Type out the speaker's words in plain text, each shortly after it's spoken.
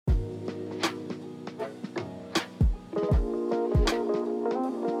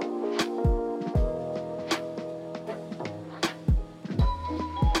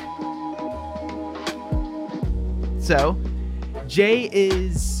So Jay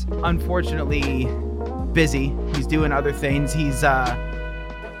is unfortunately busy. He's doing other things. He's I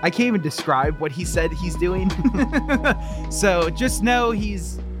can't even describe what he said he's doing. So just know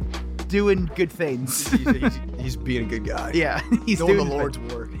he's doing good things. he's being a good guy. Yeah, he's doing doing the Lord's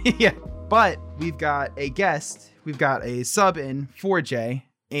work. Yeah, but we've got a guest. We've got a sub in for Jay.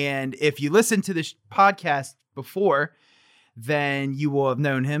 And if you listened to this podcast before, then you will have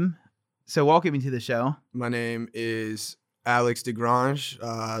known him. So welcome to the show. My name is Alex DeGrange.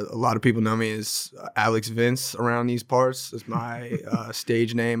 A lot of people know me as Alex Vince around these parts. That's my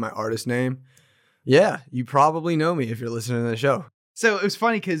stage name, my artist name. Yeah, you probably know me if you're listening to the show. So it was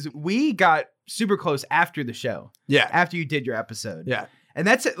funny because we got super close after the show. Yeah. After you did your episode. Yeah. And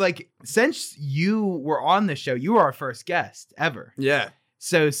that's it. Like, since you were on the show, you were our first guest ever. Yeah.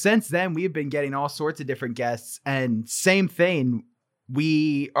 So since then, we've been getting all sorts of different guests. And same thing,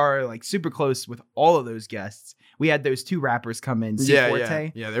 we are like super close with all of those guests. We had those two rappers come in. Yeah,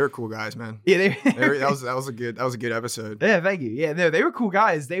 they were cool guys, man. Yeah, that was a good episode. Yeah, thank you. Yeah, no, they were cool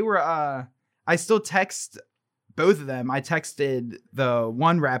guys. They were. I still text both of them. I texted the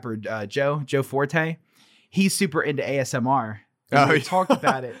one rapper, Joe Forte. He's super into ASMR. We had talked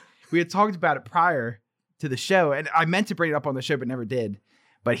about it. We had talked about it prior to the show, and I meant to bring it up on the show, but never did.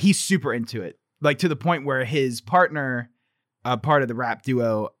 But he's super into it, like to the point where his partner, part of the rap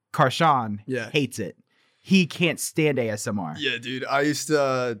duo, Karshawn, hates it. He can't stand ASMR. Yeah, dude. I used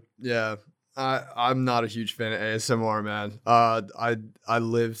to. I'm not a huge fan of ASMR, man. I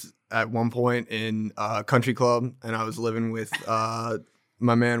lived at one point in a country club, and I was living with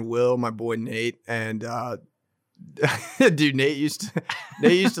my man Will, my boy Nate, and dude, Nate used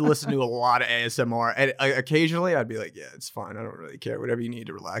to listen to a lot of ASMR, and occasionally I'd be like, yeah, it's fine, I don't really care, whatever you need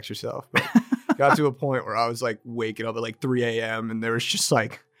to relax yourself. But got to a point where I was like waking up at like 3 a.m. and there was just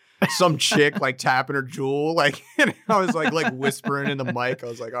like some chick like tapping her jewel, like, and I was like whispering in the mic. I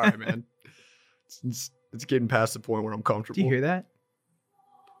was like, all right, man, it's getting past the point where I'm comfortable. Do you hear that?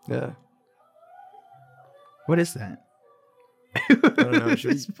 Yeah. What is that? I don't know.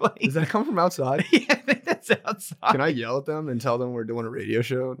 Does that come from outside? Yeah, I think that's outside. Can I yell at them and tell them we're doing a radio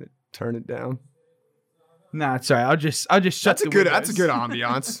show and turn it down? Nah, it's all right. I'll just shut the windows. That's a good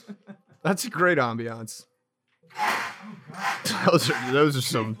ambiance. That's a great ambiance. Those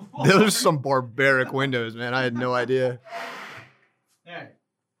are some barbaric windows, man. I had no idea. All right.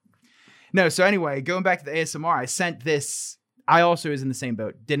 No, so anyway, going back to the ASMR, I sent this. I also was in the same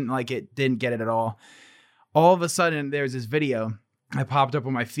boat. Didn't like it. Didn't get it at all. All of a sudden, there's this video that popped up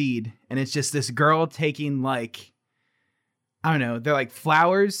on my feed, and it's just this girl taking like, I don't know, they're like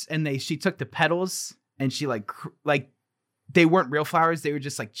flowers, and she took the petals, and she like they weren't real flowers, they were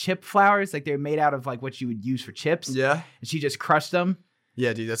just like chip flowers, like they were made out of like what you would use for chips. Yeah. And she just crushed them.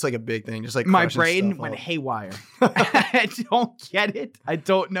 Yeah, dude, that's like a big thing. Just like my brain went haywire. I don't get it. I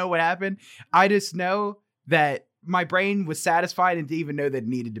don't know what happened. I just know that my brain was satisfied and didn't even know that it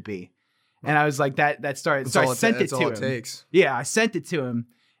needed to be. And I was like, that started. So I sent it to him. That's all it takes. Yeah, I sent it to him,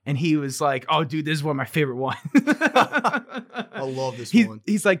 and he was like, "Oh, dude, this is one of my favorite ones." I love this one.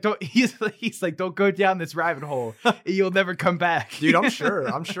 He's like, don't go down this rabbit hole. You'll never come back, dude. I'm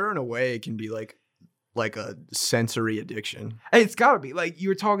sure in a way it can be like a sensory addiction. It's gotta be. Like you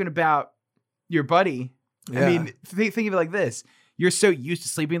were talking about your buddy. Yeah. I mean, think of it like this: you're so used to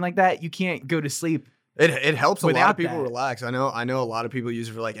sleeping like that, you can't go to sleep. It helps a lot of people relax. I know a lot of people use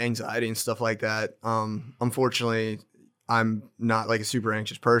it for like anxiety and stuff like that. Unfortunately, I'm not like a super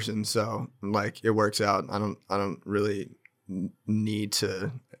anxious person, so like it works out. I don't really need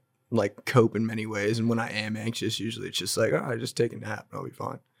to like cope in many ways. And when I am anxious, usually it's just like, I just take a nap and I'll be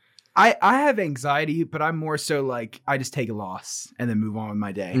fine. I have anxiety, but I'm more so like I just take a loss and then move on with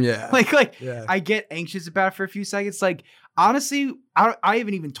my day. Yeah. Yeah. I get anxious about it for a few seconds. Like honestly, I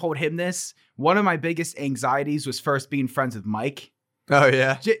haven't even told him this. One of my biggest anxieties was first being friends with Mike. Oh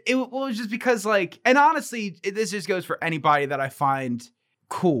yeah. It was just because like, and honestly, this just goes for anybody that I find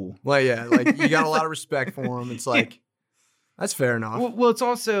cool. Well, yeah, like you got a lot of respect for him. It's like, that's fair enough. Well, it's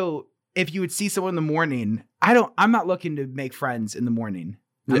also, if you would see someone in the morning, I'm not looking to make friends in the morning.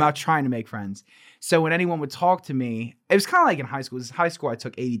 I'm not trying to make friends. So when anyone would talk to me, it was kind of like in high school. In high school, I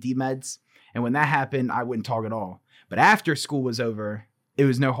took ADD meds. And when that happened, I wouldn't talk at all. But after school was over, it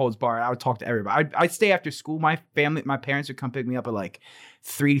was no holds barred. I would talk to everybody. I'd stay after school. My parents would come pick me up at like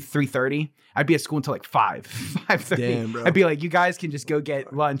 3:30. I'd be at school until like 5:30. Damn, bro. I'd be like, you guys can just go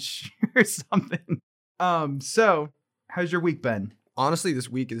get lunch or something. So how's your week been? Honestly, this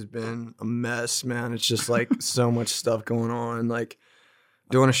week has been a mess, man. It's just like so much stuff going on. Like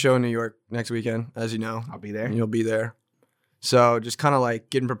doing a show in New York next weekend, as you know. I'll be there. And you'll be there. So just kind of like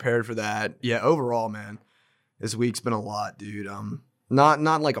getting prepared for that. Yeah, overall, man, This week's been a lot, dude.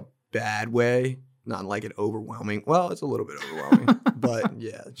 Not like a bad way, not like an overwhelming. Well, it's a little bit overwhelming, but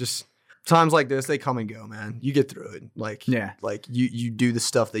yeah, just times like this, they come and go, man. You get through it. Like you do the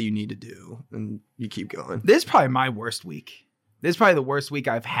stuff that you need to do, and you keep going. This is probably my worst week. This is probably the worst week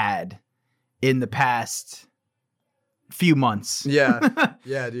I've had in the past few months. Yeah,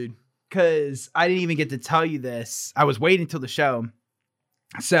 yeah, dude. Because I didn't even get to tell you this. I was waiting until the show.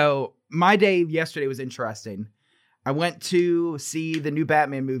 So my day yesterday was interesting. I went to see the new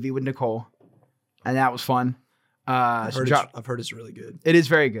Batman movie with Nicole, and that was fun. I've heard it's really good. It is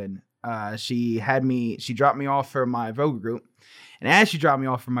very good. She dropped me off for my Vogue group. And as she dropped me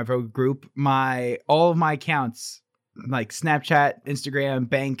off for my Vogue group, all of my accounts, like Snapchat, Instagram,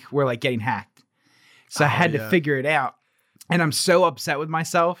 bank, were like getting hacked. So I had to figure it out. And I'm so upset with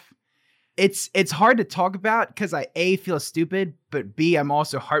myself. It's hard to talk about because I A, feel stupid, but B, I'm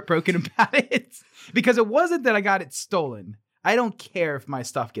also heartbroken about it. Because it wasn't that I got it stolen. I don't care if my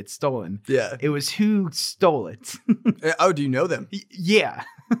stuff gets stolen. Yeah. It was who stole it. Oh, do you know them? Yeah.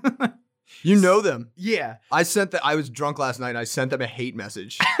 You know them? Yeah. I was drunk last night and I sent them a hate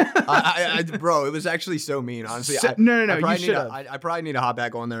message. Bro, it was actually so mean, honestly. No. You should have. I probably need to hop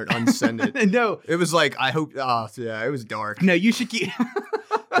back on there and unsend it. No. It was like, it was dark. No, you should keep.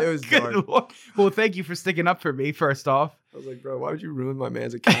 It was dark. Lord. Well, thank you for sticking up for me, first off. I was like, bro, why would you ruin my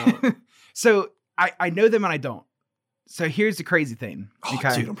man's account? So I know them and I don't. So here's the crazy thing.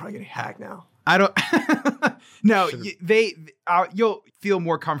 Okay? Dude, I'm probably getting hacked now. I don't. No, you'll feel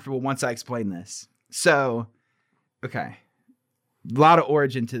more comfortable once I explain this. So, okay. A lot of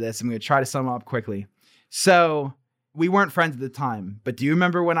origin to this. I'm going to try to sum up quickly. So we weren't friends at the time, but do you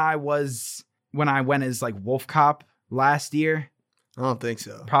remember when I went as like Wolf Cop last year? I don't think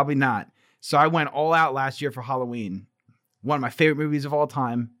so. Probably not. So I went all out last year for Halloween. One of my favorite movies of all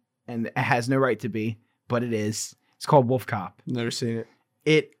time, and it has no right to be, but it is. It's called Wolf Cop. Never seen it.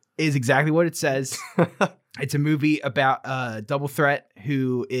 It is exactly what it says. It's a movie about a double threat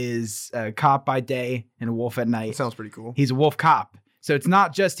who is a cop by day and a wolf at night. That sounds pretty cool. He's a wolf cop. So it's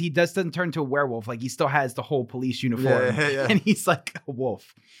not just, doesn't turn into a werewolf. Like he still has the whole police uniform and he's like a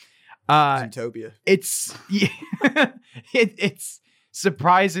wolf. Zootopia. It's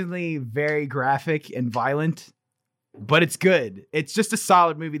surprisingly very graphic and violent, but it's good. It's just a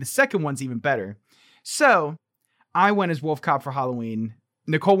solid movie. The second one's even better. So I went as Wolf Cop for Halloween.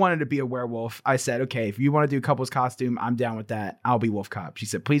 Nicole wanted to be a werewolf. I said, okay, if you want to do couple's costume, I'm down with that. I'll be Wolf Cop. She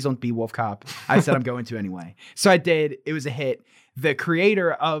said, please don't be Wolf Cop. I said, I'm going to anyway. So I did. It was a hit. The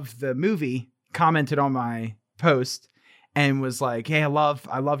creator of the movie commented on my post and was like, hey, I love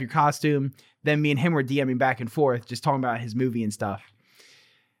your costume. Then me and him were DMing back and forth, just talking about his movie and stuff.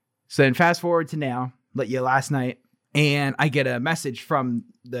 So then fast forward to now, last night, and I get a message from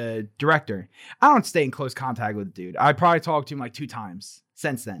the director. I don't stay in close contact with the dude. I probably talked to him like 2 times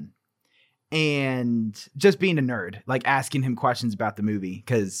since then. And just being a nerd, like asking him questions about the movie,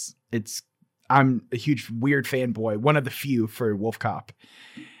 because I'm a huge weird fanboy, one of the few for Wolf Cop.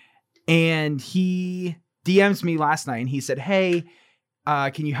 And he DMs me last night and he said, hey,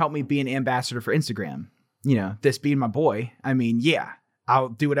 can you help me be an ambassador for Instagram? You know, this being my boy. I mean, yeah, I'll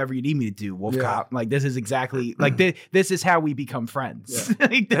do whatever you need me to do, Wolf Cop. Like, this is exactly, like, this is how we become friends. Yeah.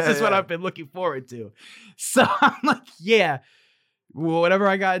 Like, this is what I've been looking forward to. So I'm like, yeah, well, whatever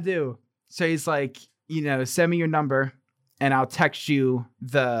I got to do. So he's like, send me your number and I'll text you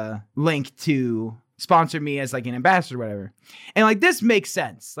the link to sponsor me as like an ambassador or whatever. And like, this makes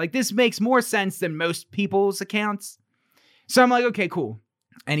sense. Like, this makes more sense than most people's accounts. So I'm like, okay, cool.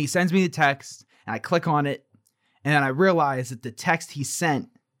 And he sends me the text and I click on it. And then I realize that the text he sent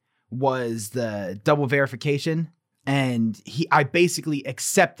was the double verification. And I basically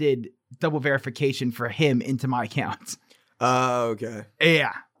accepted double verification for him into my account. Oh, okay.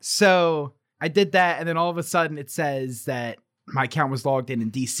 Yeah. So I did that. And then all of a sudden it says that my account was logged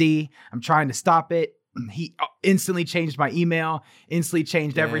in DC. I'm trying to stop it. He instantly changed my email, instantly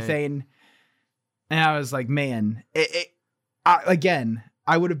changed everything. And I was like, man, again,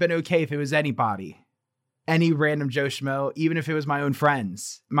 I would have been okay if it was anybody. Any random Joe Schmo, even if it was my own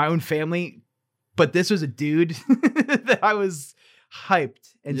friends, my own family. But this was a dude that I was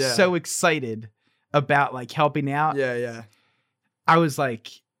hyped and so excited about, like, helping out. Yeah. I was like,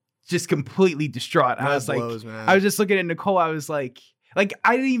 just completely distraught. That I was blows, like, man. I was just looking at Nicole. I was like I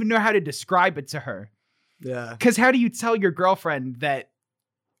didn't even know how to describe it to her. Yeah. Because how do you tell your girlfriend that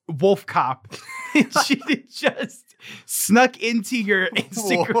Wolf Cop she just snuck into your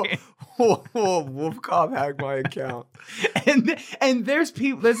Instagram? Whoa, Wolf Cop hacked my account. and there's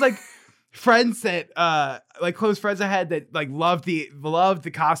like friends that like close friends I had that like loved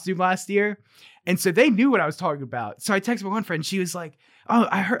the costume last year. And so they knew what I was talking about. So I texted my one friend. She was like, "Oh,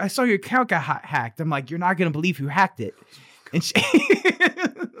 I saw your account got hacked." I'm like, "You're not going to believe who hacked it." And she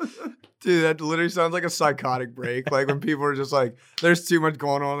Dude, that literally sounds like a psychotic break. Like when people are just like, there's too much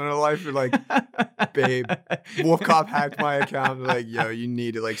going on in their life. You're like, babe, Wolf Cop hacked my account. They're like, yo, you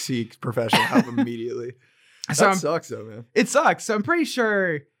need to like seek professional help immediately. That sucks though, man. It sucks. So I'm pretty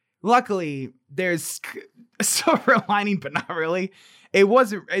sure, luckily, there's a silver lining, but not really.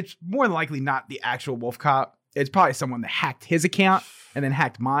 It's more than likely not the actual Wolf Cop. It's probably someone that hacked his account and then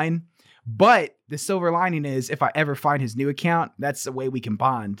hacked mine. But the silver lining is if I ever find his new account, that's the way we can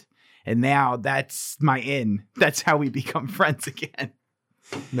bond. And now that's my in. That's how we become friends again.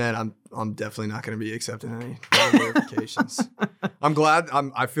 Man, I'm definitely not going to be accepting any verifications. I'm glad.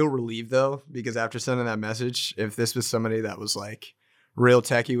 I feel relieved though, because after sending that message, if this was somebody that was like real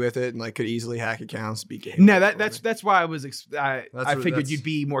techie with it and like could easily hack accounts, be game. No, that's why I was. I figured you'd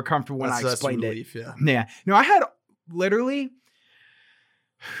be more comfortable when I explained relief, it. Yeah. No, I had literally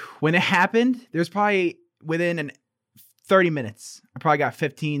when it happened. There's probably within 30 minutes, I probably got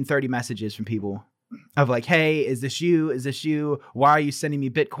 15, 30 messages from people of like, "Hey, is this you? Is this you? Why are you sending me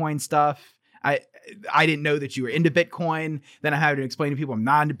Bitcoin stuff? I didn't know that you were into Bitcoin." Then I had to explain to people I'm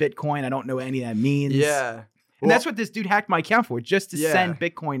not into Bitcoin. I don't know what any of that means. Yeah. And that's what this dude hacked my account for, just to send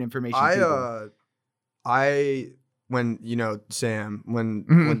Bitcoin information to people. When Sam,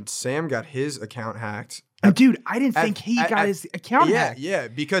 when Sam got his account hacked. Dude, I didn't think he got his account hacked. Yeah,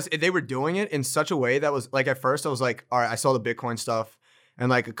 because they were doing it in such a way that was like, at first I was like, all right, I saw the Bitcoin stuff and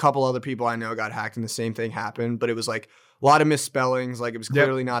like a couple other people I know got hacked and the same thing happened, but it was like a lot of misspellings, like it was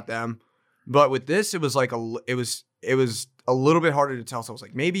clearly not them. But with this, it was like it was a little bit harder to tell. So I was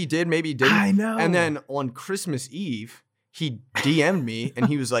like, maybe he did, maybe he didn't. I know. And then on Christmas Eve, he DM'd me and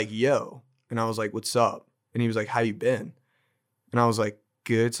he was like, "Yo," and I was like, "What's up?" And he was like, "How you been?" And I was like,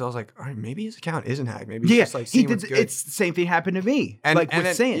 "Good." So I was like, all right, maybe his account isn't hacked. Maybe he's just like seeing what's good. It's the same thing happened to me. And like with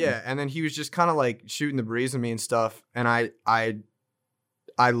then, Sam. Yeah, and then he was just kind of like shooting the breeze with me and stuff. And I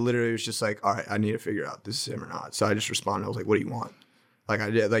literally was just like, all right, I need to figure out this is him or not. So I just responded. I was like, "What do you want?" Like I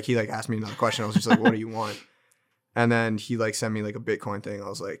did. Like he like asked me another question. I was just like, "What do you want?" And then he like sent me like a Bitcoin thing. I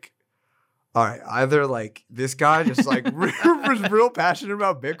was like, all right, either like this guy just like was real passionate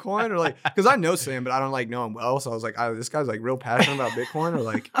about Bitcoin, or like, because I know Sam, but I don't like know him well. So I was like, either this guy's like real passionate about Bitcoin, or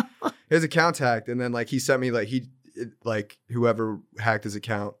like his account's hacked. And then like he sent me like whoever hacked his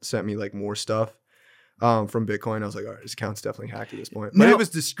account sent me like more stuff from Bitcoin. I was like, all right, his account's definitely hacked at this point. But it was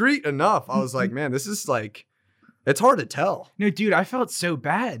discreet enough. I was like, man, this is like, it's hard to tell. No, dude, I felt so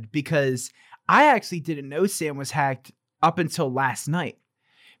bad because I actually didn't know Sam was hacked up until last night,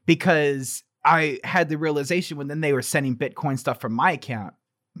 because I had the realization when then they were sending Bitcoin stuff from my account.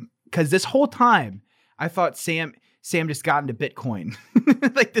 Because this whole time, I thought Sam just got into Bitcoin.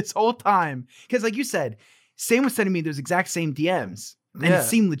 Like this whole time. Because like you said, Sam was sending me those exact same DMs. And it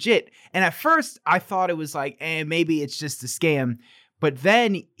seemed legit. And at first, I thought it was like, maybe it's just a scam. But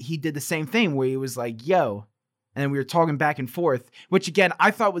then he did the same thing where he was like, "Yo." And we were talking back and forth, which again,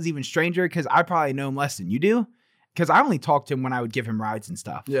 I thought was even stranger because I probably know him less than you do. Because I only talked to him when I would give him rides and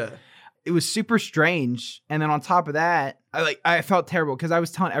stuff. Yeah. It was super strange. And then on top of that, I felt terrible because I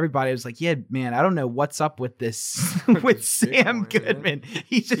was telling everybody, I was like, "Yeah, man, I don't know what's up with this with Sam Goodman.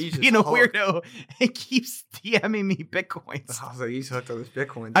 He's just being a weirdo and keeps DMing me Bitcoins." I was like, he's hooked on this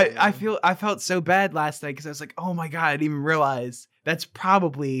Bitcoin thing. I felt so bad last night because I was like, oh my God, I didn't even realize that's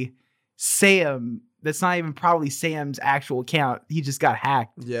probably Sam. That's not even probably Sam's actual account. He just got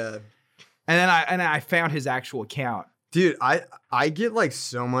hacked. Yeah. And then I found his actual account. Dude, I get like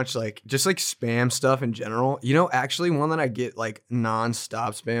so much like just like spam stuff in general. Actually one that I get like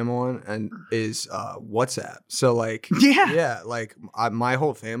nonstop spam on and is WhatsApp. So like like my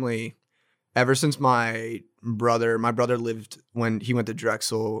whole family, ever since my brother lived, when he went to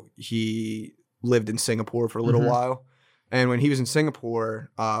Drexel, he lived in Singapore for a little while. And when he was in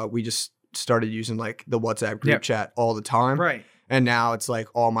Singapore, we just started using like the WhatsApp group chat all the time. Right. And now it's like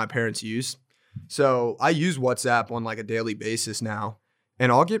all my parents use. So I use WhatsApp on like a daily basis now,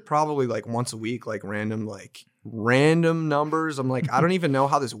 and I'll get probably like once a week, like random numbers. I'm like, I don't even know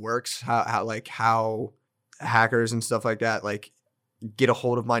how this works, how hackers and stuff like that, like get a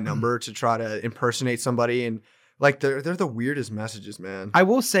hold of my number to try to impersonate somebody. And like, they're the weirdest messages, man. I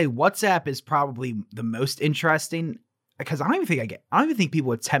will say WhatsApp is probably the most interesting because I don't even think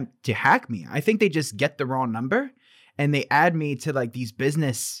people attempt to hack me. I think they just get the wrong number and they add me to like these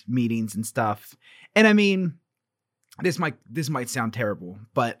business meetings and stuff. And I mean, this might sound terrible,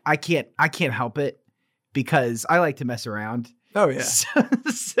 but I can't help it because I like to mess around. Oh yeah.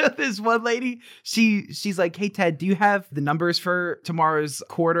 So this one lady, she's like, "Hey Ted, do you have the numbers for tomorrow's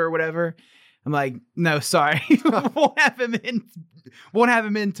quarter or whatever?" I'm like, no, sorry. Won't have him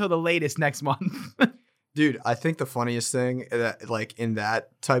in until the latest next month. Dude, I think the funniest thing that like in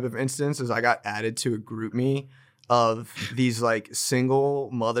that type of instance is I got added to a group me of these like single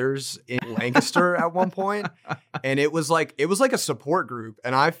mothers in Lancaster at one point, and it was like a support group,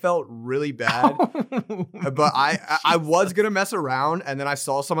 and I felt really bad. But I was gonna mess around, and then I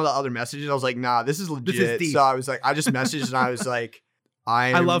saw some of the other messages. I was like, nah, this is legit. This is deep. So I was like, I just messaged and I was like,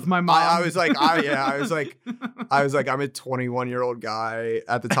 I love my mom. I was like, I was like, I'm a 21-year-old guy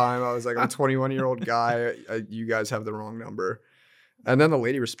at the time. I was like, I'm a 21-year-old guy. You guys have the wrong number. And then the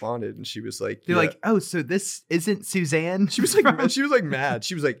lady responded, and she was like, "They're like, oh, so this isn't Suzanne?" She was like, mad.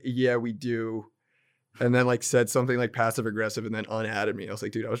 She was like, yeah, we do. And then like said something like passive aggressive, and then unadded me. I was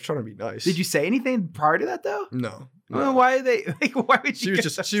like, dude, I was trying to be nice. Did you say anything prior to that though? No. Well, why are they? Like, why would she was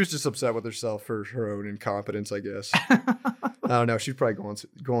just upset with herself for her own incompetence, I guess. I don't know. She's probably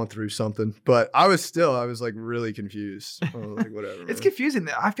going through something, but I was like really confused. I was like, whatever. It's confusing.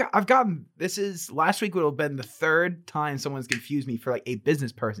 I've gotten, this is last week would have been the third time someone's confused me for like a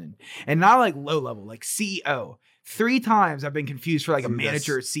business person, and not like low level, like CEO. 3 times I've been confused for like a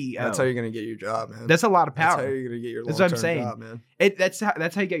manager or CEO. That's how you're gonna get your job, man. That's a lot of power. That's how you're gonna get your That's what I'm long-term saying. job, man.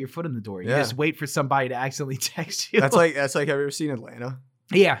 That's how you get your foot in the door. You just wait for somebody to accidentally text you. That's like have you ever seen Atlanta?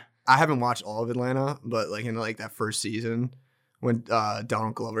 Yeah. I haven't watched all of Atlanta, but like in like that first season when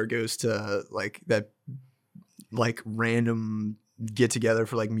Donald Glover goes to like that like random get together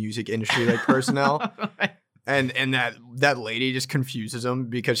for like music industry like personnel. And that lady just confuses him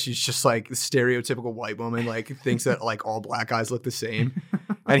because she's just like the stereotypical white woman, like thinks that like all black guys look the same.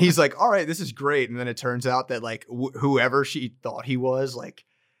 And he's like, all right, this is great. And then it turns out that like whoever she thought he was, like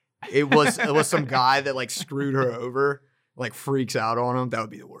it was some guy that like screwed her over, like freaks out on him. That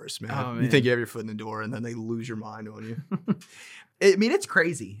would be the worst, man. Oh, man. You think you have your foot in the door and then they lose your mind on you. I mean, it's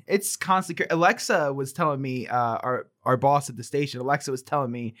crazy. It's constantly. Alexa was telling me, our boss at the station, Alexa was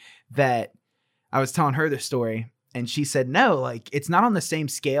telling me that I was telling her the story, and she said, no, like it's not on the same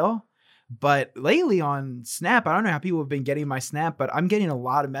scale, but lately on Snap, I don't know how people have been getting my Snap, but I'm getting a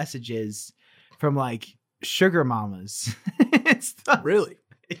lot of messages from like sugar mamas. Really?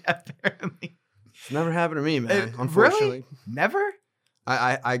 Yeah, apparently. It's never happened to me, man. Unfortunately. Really? Never?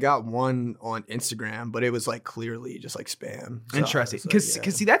 I got one on Instagram, but it was like clearly just like spam. So interesting. Because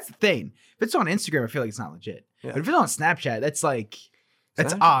see, that's the thing. If it's on Instagram, I feel like it's not legit. Yeah. But if it's on Snapchat, that's like,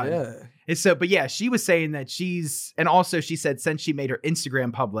 that's odd. Yeah. And so, but yeah, she was saying that and also she said since she made her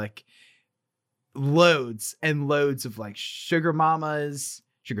Instagram public, loads and loads of like sugar mamas,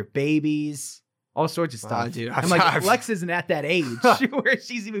 sugar babies, all sorts of stuff. Dude, I'm like, Lex isn't at that age where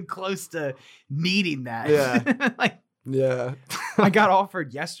she's even close to needing that. Yeah. Like, yeah. I got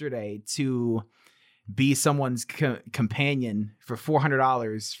offered yesterday to be someone's companion for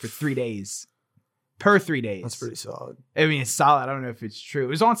 $400 for 3 days. Per 3 days. That's pretty solid. I mean, it's solid. I don't know if it's true. It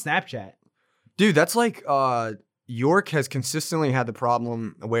was on Snapchat. Dude, that's like York has consistently had the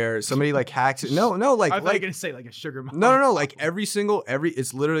problem where somebody like hacks it. No, like I thought you were gonna say like a sugar mama. No, like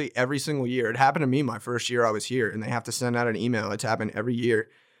it's literally every single year. It happened to me my first year I was here, and they have to send out an email. It's happened every year.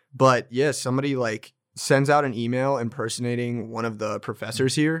 But yeah, somebody like sends out an email impersonating one of the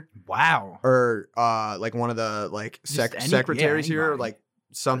professors here. Wow. Or like one of the like secretaries here, or like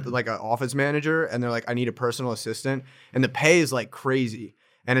something like an office manager, and they're like, I need a personal assistant, and the pay is like crazy,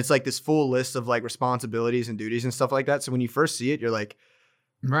 and it's like this full list of like responsibilities and duties and stuff like that. So when you first see it, you're like,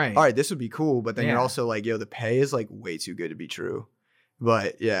 right, all right, this would be cool, but then you're also like, yo, the pay is like way too good to be true.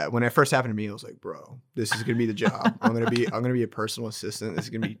 But yeah, when it first happened to me, I was like, bro, this is gonna be the job. I'm gonna be a personal assistant. This is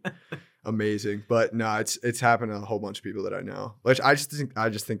gonna be amazing. But no, it's happened to a whole bunch of people that I know, which I just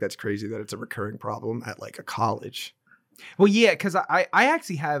think that's crazy that it's a recurring problem at like a college. Well, yeah, because I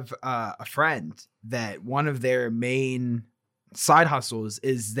actually have a friend that one of their main side hustles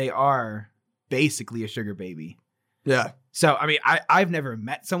is they are basically a sugar baby. Yeah. So, I mean, I've never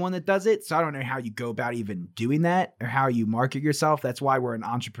met someone that does it, so I don't know how you go about even doing that or how you market yourself. That's why we're in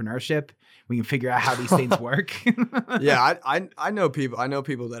entrepreneurship. We can figure out how these things work. Yeah, I know people. I know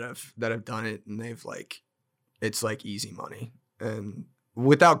people that have done it, and they've like, it's like easy money. And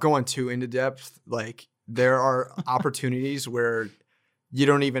without going too into depth, like, there are opportunities where you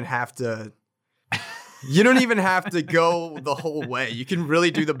don't even have to go the whole way. You can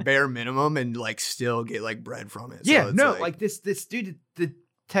really do the bare minimum and like still get like bread from it. Yeah, so no, like this dude that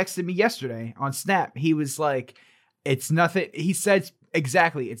texted me yesterday on Snap. He was like, it's nothing. He said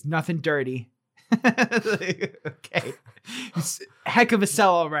exactly, it's nothing dirty. Okay. Heck of a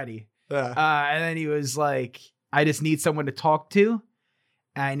sell already. Yeah. And then he was like, I just need someone to talk to.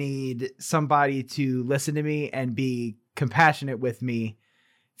 I need somebody to listen to me and be compassionate with me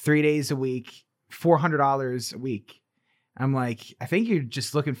 3 days a week, $400 a week. I'm like, I think you're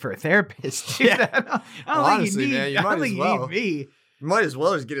just looking for a therapist. Dude. Yeah. I don't Honestly, think you need, man, you I might don't as think well. you need me. You might as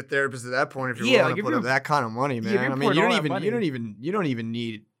well just get a therapist at that point if you're Yeah, willing like, to if put you're- up that kind of money, man. you're I mean, pouring all that money. you don't even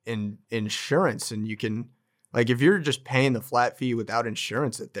need insurance, and you can, like, if you're just paying the flat fee without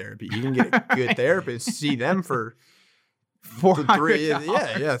insurance at therapy, you can get a good therapist, see them for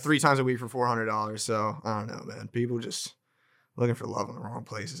 $400. 3 times a week for $400. So I don't know, man. People just looking for love in the wrong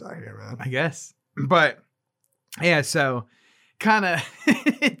places out here, man. I guess. But yeah, so kind of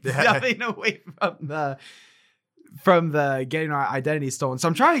jumping away from the getting our identity stolen. So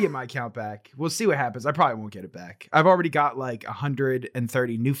I'm trying to get my account back. We'll see what happens. I probably won't get it back. I've already got like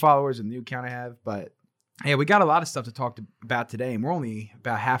 130 new followers in the new account I have, but yeah, we got a lot of stuff to talk about today, and we're only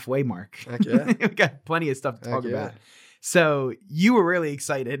about halfway mark. Heck yeah. We got plenty of stuff to talk Heck yeah. about. So you were really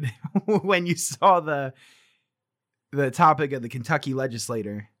excited when you saw the topic of the Kentucky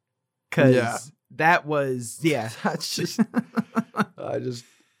legislator, because that was That's just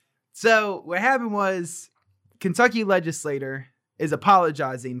So what happened was Kentucky legislator is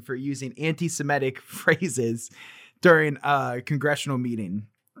apologizing for using anti-Semitic phrases during a congressional meeting.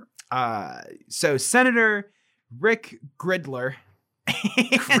 So Senator Rick Gridler.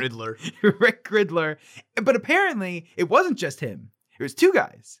 Rick Gridler. But apparently it wasn't just him. It was 2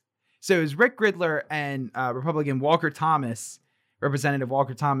 guys. So it was Rick Gridler and Republican Representative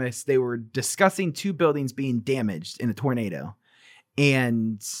Walker Thomas. They were discussing 2 buildings being damaged in a tornado.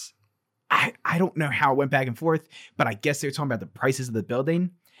 And I don't know how it went back and forth, but I guess they were talking about the prices of the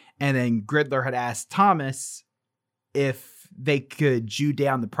building. And then Gridler had asked Thomas if they could Jew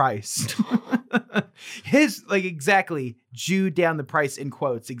down the price. Exactly, Jew down the price in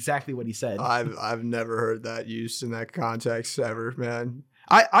quotes, exactly what he said. I've never heard that used in that context ever, man.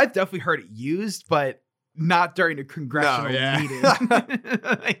 I've definitely heard it used, but not during a congressional meeting.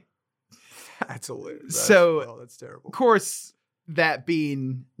 That's hilarious. That's terrible. Of course, that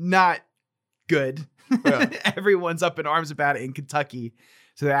being not good, everyone's up in arms about it in Kentucky.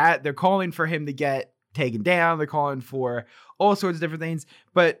 So they're calling for him to get taken down. They're calling for all sorts of different things.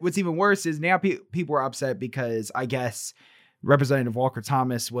 But what's even worse is now people are upset because I guess Representative Walker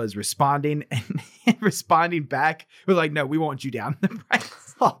Thomas was responding and responding back with like, no, we won't you down the price.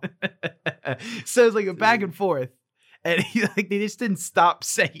 So it's like a back and forth. And they just didn't stop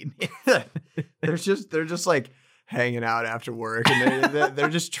saying it. They're just like hanging out after work, and they're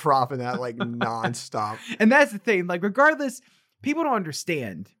just dropping that like nonstop. And that's the thing. Like, regardless, people don't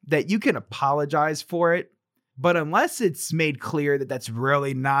understand that you can apologize for it, but unless it's made clear that that's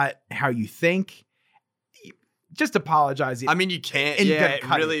really not how you think, just apologize. I mean, you can't,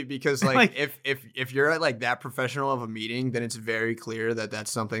 really, because like if you're at like that professional of a meeting, then it's very clear that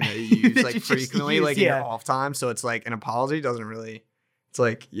that's something that you use like frequently, like in your off time. So it's like an apology doesn't really. It's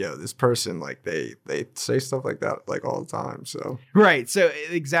like, yo, this person, like they say stuff like that like all the time. So right. So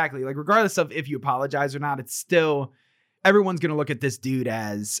exactly, like regardless of if you apologize or not, it's still everyone's gonna look at this dude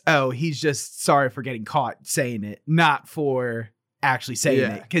as, oh, he's just sorry for getting caught saying it, not for actually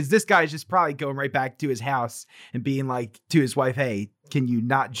saying it. Because this guy's just probably going right back to his house and being like to his wife, hey, can you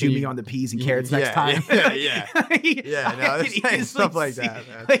not Jew me on the peas and carrots next time? No, stuff like that,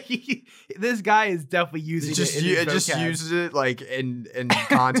 man. Like, this guy is definitely using it just uses it like in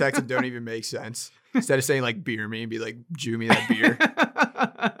context that don't even make sense. Instead of saying like beer me, be like, Jew me that beer.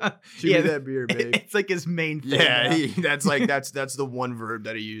 Jew me that beer, babe. It's like his main thing. Yeah, that's the one verb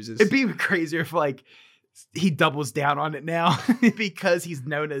that he uses. It'd be even crazier if like he doubles down on it now because he's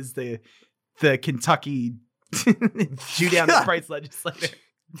known as the Kentucky Jew down the price legislator.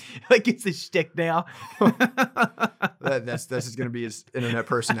 Like it's a shtick now. That's just gonna be his internet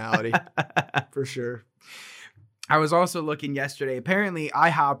personality for sure. I was also looking yesterday. Apparently,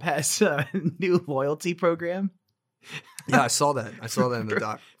 IHOP has a new loyalty program. Yeah, I saw that. In the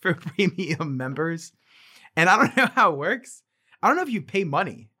doc for premium members, and I don't know how it works. I don't know if you pay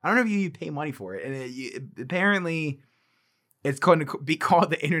money. I don't know if you pay money for it, and apparently, it's going to be called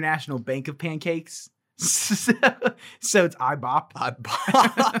the International Bank of Pancakes. So it's IBOP.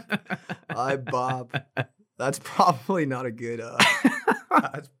 IBOP. That's probably not a good.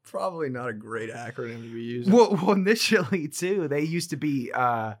 That's probably not a great acronym to be using. Well, initially too, they used to be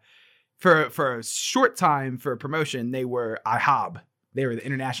for a short time for a promotion. They were IHOB. They were the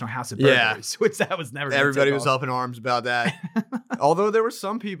International House of Burgers, which that was never. Everybody was up in arms about that. Although there were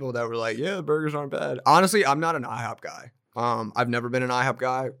some people that were like, "Yeah, the burgers aren't bad." Honestly, I'm not an IHOP guy. I've never been an IHOP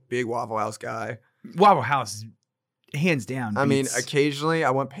guy. Big Waffle House guy. Waffle House, hands down. I mean, occasionally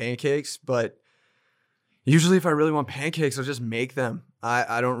I want pancakes, but usually if I really want pancakes, I'll just make them.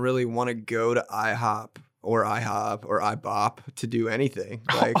 I don't really want to go to IHOP or IHOP or IBOP to do anything.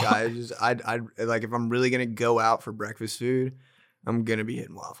 Like I like if I'm really gonna go out for breakfast food, I'm gonna be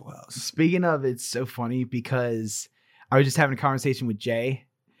hitting Waffle House. Speaking of, it's so funny because I was just having a conversation with Jay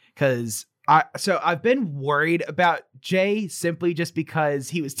because I've been worried about Jay simply just because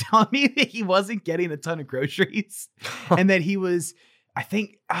he was telling me that he wasn't getting a ton of groceries and that he was, I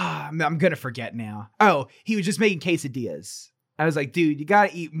think, I'm going to forget now. Oh, he was just making quesadillas. I was like, dude, you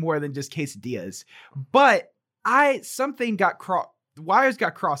got to eat more than just quesadillas. But wires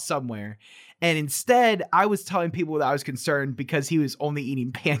got crossed somewhere. And instead, I was telling people that I was concerned because he was only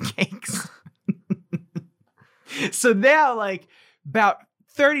eating pancakes. So now, like, about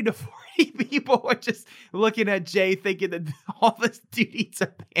 30 to 40 people are just looking at Jay thinking that all this dude eats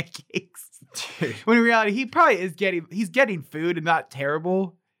are pancakes. Dude. When in reality, he probably is getting food and not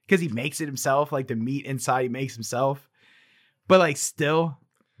terrible because he makes it himself. Like, the meat inside he makes himself. But, like, still,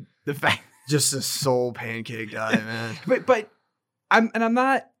 the fact... Just a soul pancake diet, man. But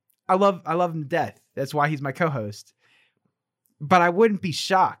I love him to death. That's why he's my co-host. But I wouldn't be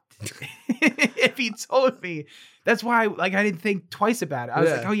shocked if he told me. That's why I didn't think twice about it. I was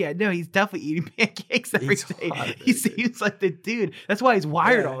like, oh yeah, no, he's definitely eating pancakes every day. He seems like the dude. That's why he's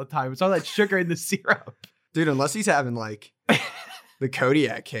wired all the time. It's all that sugar in the syrup. Dude, unless he's having like the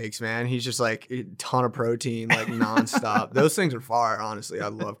Kodiak cakes, man. He's just like a ton of protein, like nonstop. Those things are fire, honestly. I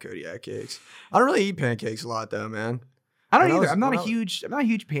love Kodiak cakes. I don't really eat pancakes a lot though, man. I don't either. I'm not a huge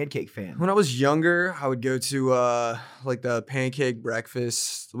pancake fan. When I was younger, I would go to like the pancake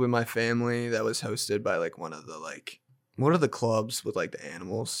breakfast with my family that was hosted by like one of the like, what are the clubs with like the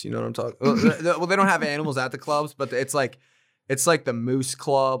animals? You know what I'm talking? Well, they don't have animals at the clubs, but it's like the Moose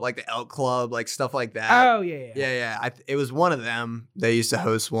Club, like the Elk Club, like stuff like that. Oh yeah. It was one of them. They used to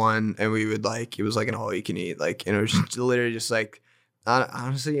host one, and we would like it was like an all you can eat, like, and it was just literally just like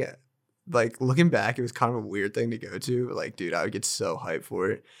honestly. Like looking back, it was kind of a weird thing to go to. But like, dude, I would get so hyped for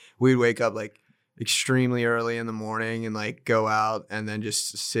it. We'd wake up like extremely early in the morning and like go out and then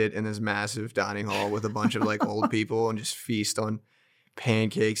just sit in this massive dining hall with a bunch of like old people and just feast on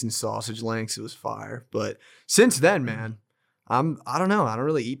pancakes and sausage links. It was fire. But since then, man, I don't know. I don't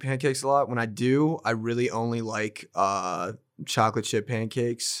really eat pancakes a lot. When I do, I really only like chocolate chip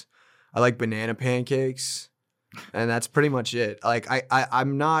pancakes. I like banana pancakes. And that's pretty much it. Like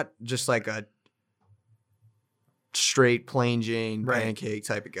I'm not just like a straight plain Jane pancake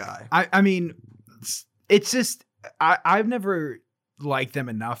type of guy. I mean, it's just I've never liked them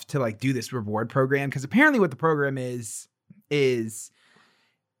enough to like do this reward program because apparently what the program is every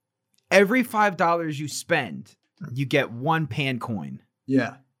 $5 you spend, you get one pan coin.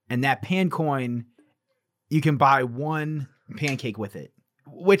 Yeah, and that pan coin, you can buy one pancake with it,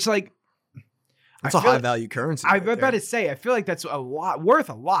 which like. That's a high value currency. I was about to say, I feel like that's worth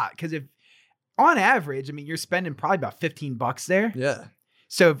a lot. Because if on average, I mean, you're spending probably about $15 there. Yeah.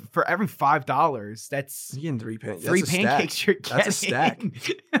 So for every $5, that's you're getting three pancakes you're getting. That's a stack.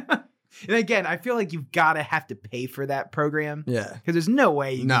 And again, I feel like you've got to have to pay for that program. Yeah. Because there's no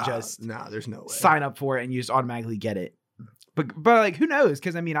way you can just there's no way. Sign up for it and you just automatically get it. But like, who knows?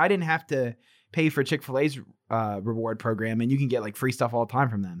 Because I mean, I didn't have to pay for Chick-fil-A's reward program, and you can get like free stuff all the time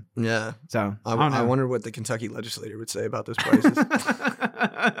from them. Yeah. So I wonder what the Kentucky legislator would say about those prices.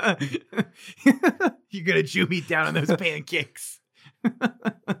 You're gonna chew me down on those pancakes.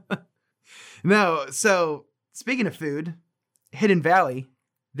 No. So speaking of food, Hidden Valley,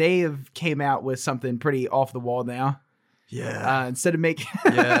 they have came out with something pretty off the wall now. Yeah. Instead of making,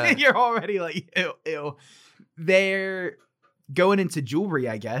 you're already like ew. They're going into jewelry,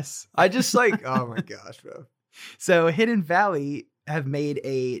 I guess. I just like, oh my gosh, bro. So Hidden Valley have made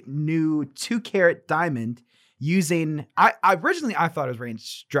a new 2-carat diamond using, I originally thought it was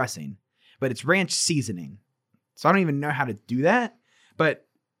ranch dressing, but it's ranch seasoning. So I don't even know how to do that. But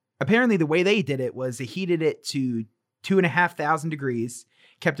apparently the way they did it was they heated it to 2,500 degrees,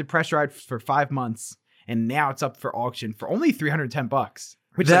 kept it pressurized for 5 months, and now it's up for auction for only $310.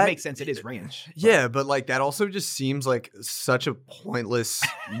 Which makes sense. It is ranch. Yeah, but like that also just seems like such a pointless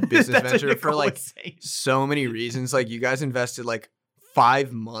business venture for like so many reasons. Like you guys invested like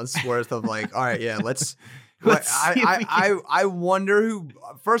 5 months worth of like, all right, yeah, let's I wonder who.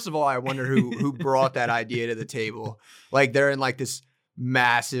 First of all, I wonder who brought that idea to the table. Like they're in like this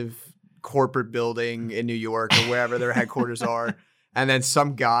massive corporate building in New York or wherever their headquarters are, and then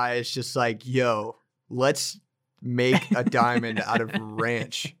some guy is just like, "Yo, let's make a diamond out of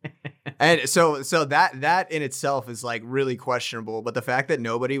ranch." And so that in itself is like really questionable. But the fact that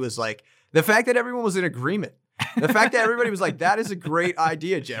nobody was like, the fact that everyone was in agreement. The fact that everybody was like, that is a great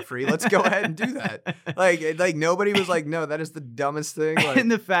idea, Jeffrey. Let's go ahead and do that. Like nobody was like, no, that is the dumbest thing. Like,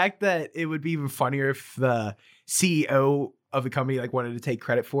 and the fact that it would be even funnier if the CEO of the company like wanted to take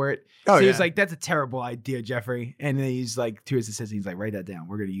credit for it. Oh, so he yeah. was like, that's a terrible idea, Jeffrey. And then he's like, to his assistant, he's like, write that down.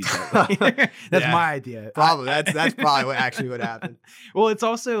 We're going to use that. That's Yeah. my idea. Probably. That's probably what happened. Well, it's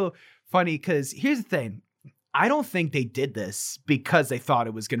also funny because here's the thing. I don't think they did this because they thought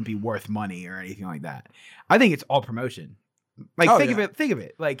it was going to be worth money or anything like that. I think it's all promotion. Like, think of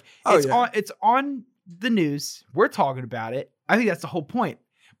it. Like, it's on the news. We're talking about it. I think that's the whole point.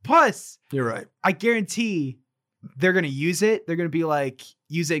 Plus, You're right. I guarantee they're going to use it. They're going to be like,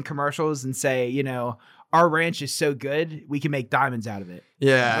 use it in commercials and say, you know, our ranch is so good, we can make diamonds out of it.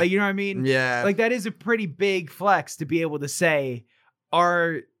 Yeah. Like, you know what I mean? Yeah. Like, that is a pretty big flex to be able to say,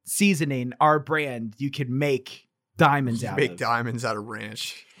 our seasoning, our brand, you can make diamonds out of. Make diamonds out of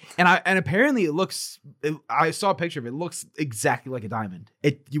ranch. And apparently I saw a picture of it. It looks exactly like a diamond.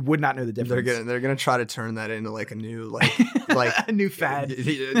 You would not know the difference. They're gonna try to turn that into like a new like a new fad,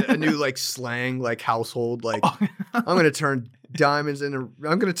 a new like slang, like household. Like I'm gonna turn ranch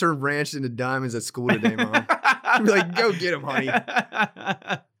into diamonds at school today, Mom. I'd be like, go get them, honey.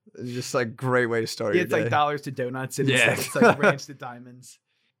 It's just like great way to start your it's day. like dollars to donuts, and it's like ranch to diamonds.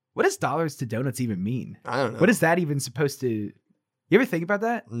 What does dollars to donuts even mean? I don't know. What is that even supposed to? You ever think about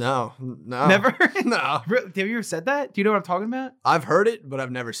that? No. Never. No. Have you ever said that? Do you know what I'm talking about? I've heard it, but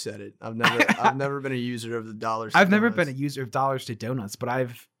I've never said it. I've never been a user of the dollars. I've never been a user of dollars to donuts, but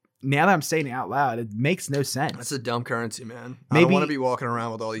now that I'm saying it out loud, it makes no sense. That's a dumb currency, man. I Maybe- don't want to be walking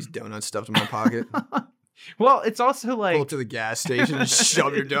around with all these donuts stuffed in my pocket. Well, it's also like, Pull up to the gas station and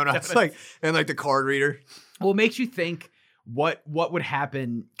shove your donuts and the card reader. well, it makes you think what would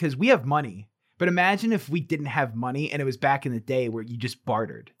happen because we have money. But imagine if we didn't have money and it was back in the day where you just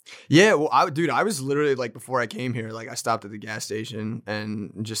bartered. Yeah, well, I was literally like before I came here, like I stopped at the gas station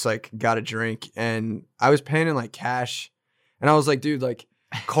and just like got a drink and I was paying in like cash, and I was like, dude, like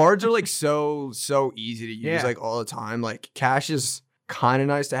cards are like so easy to use like all the time. Like cash is kind of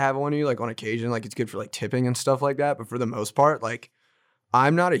nice to have on you, like on occasion, like it's good for like tipping and stuff like that. But for the most part, like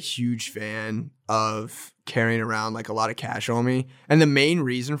I'm not a huge fan of carrying around like a lot of cash on me. And the main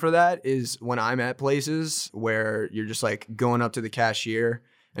reason for that is when I'm at places where you're just like going up to the cashier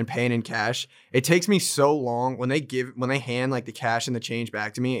and paying in cash, it takes me so long when they hand like the cash and the change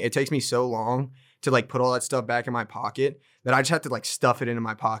back to me, it takes me so long to like put all that stuff back in my pocket that I just have to like stuff it into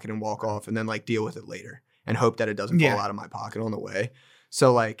my pocket and walk off and then like deal with it later and hope that it doesn't fall out of my pocket on the way.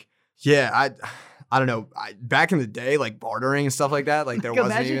 So like, yeah, I don't know. Back in the day, like bartering and stuff like that, like there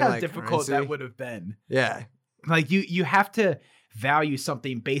wasn't imagine even how like difficult currency. that would have been. Yeah. Like you have to value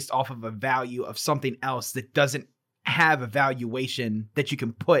something based off of a value of something else that doesn't have a valuation that you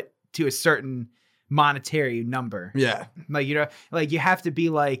can put to a certain monetary number. Yeah. Like, you know, like you have to be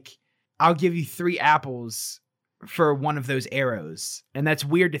like, I'll give you 3 apples for one of those arrows. And that's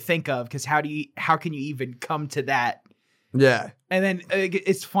weird to think of because how can you even come to that? Yeah. And then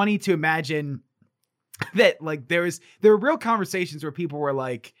it's funny to imagine that like there were real conversations where people were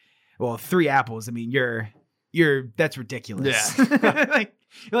like, well, 3 apples. I mean, that's ridiculous. Yeah.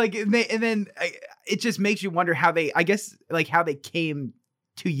 and then it just makes you wonder how they came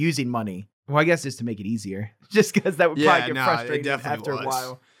to using money. Well, I guess just to make it easier, just because that would probably get frustrating after a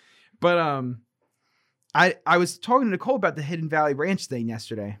while. But I was talking to Nicole about the Hidden Valley Ranch thing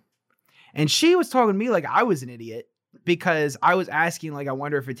yesterday, and she was talking to me like I was an idiot because I was asking like, I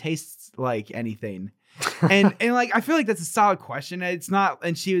wonder if it tastes like anything, and like I feel like that's a solid question. It's not,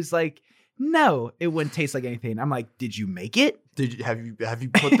 and she was like, no, it wouldn't taste like anything. I'm like, did you make it? Have you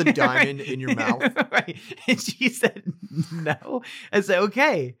put the diamond in your mouth? Right. And she said no. I said,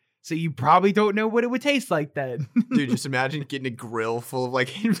 okay. So you probably don't know what it would taste like then. Dude, just imagine getting a grill full of like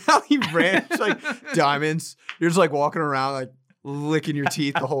Hidden Valley Ranch, like diamonds. You're just like walking around like licking your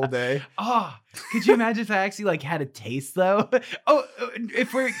teeth the whole day. Oh, could you imagine if I actually like had a taste though? Oh,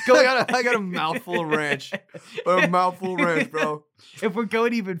 if we're going, I got a mouthful of ranch. A mouthful of ranch, bro. If we're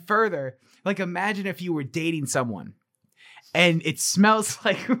going even further, like imagine if you were dating someone and it smells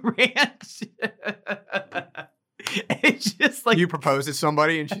like ranch. It's just like you propose to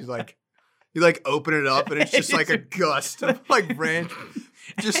somebody and she's like, you like open it up and it's just like a gust of like ranch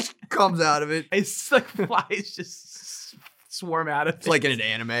just comes out of it. It's like flies just swarm out of it. It's like in an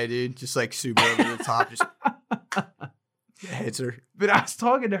anime, dude. Just like super over the top, just hits her. But I was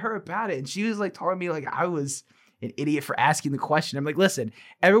talking to her about it and she was like telling me like I was an idiot for asking the question. I'm like, listen,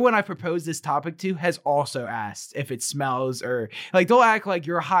 everyone I proposed this topic to has also asked if it smells or like, don't act like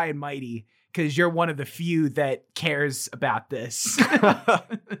you're high and mighty because you're one of the few that cares about this.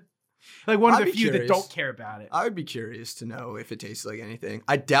 Like one of I'd the be few that curious. don't care about it. I would be curious to know if it tastes like anything.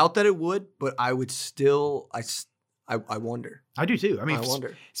 I doubt that it would, but I would still. I wonder. I do too. I mean, I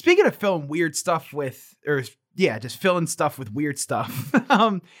wonder. Speaking of filling weird stuff with, or yeah, just filling stuff with weird stuff.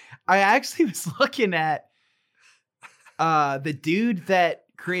 I actually was looking at the dude that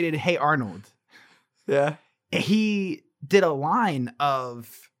created Hey Arnold. Yeah. He did a line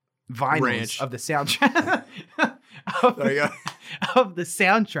of vinyls Ranch. of the soundtrack There you go. of the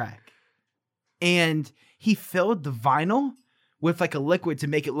soundtrack, and he filled the vinyl with like a liquid to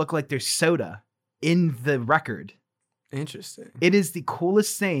make it look like there's soda in the record. Interesting. It is the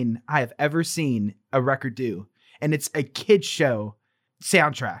coolest thing I have ever seen a record do, and it's a kid show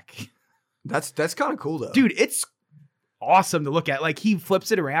soundtrack. That's kind of cool though, Dude, it's awesome to look at. Like he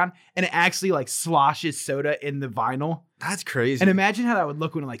flips it around and it actually like sloshes soda in the vinyl. That's crazy. And imagine how that would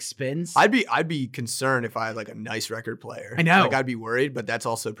look when it like spins. I'd be concerned if I had like a nice record player. I know. Like I'd be worried, but that's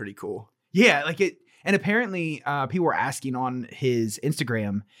also pretty cool. Yeah, like it. And apparently, people were asking on his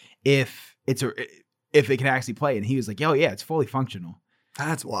Instagram if it can actually play, and he was like, "Oh yeah, it's fully functional."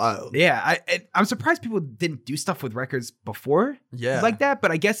 That's wild. Yeah, I'm surprised people didn't do stuff with records before, like that.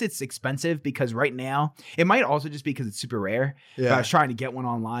 But I guess it's expensive because right now it might also just be because it's super rare. Yeah. But I was trying to get one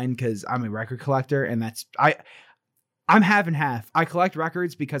online because I'm a record collector, and I'm half and half. I collect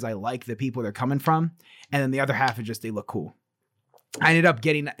records because I like the people they're coming from, and then the other half is just they look cool. I ended up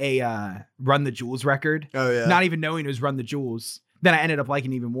getting a Run the Jewels record. Oh yeah. Not even knowing it was Run the Jewels. Then I ended up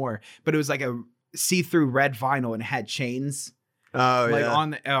liking it even more. But it was like a see-through red vinyl and it had chains. Oh like yeah.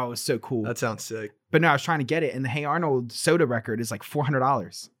 on the it was so cool. That sounds sick. But no, I was trying to get it, and the Hey Arnold soda record is like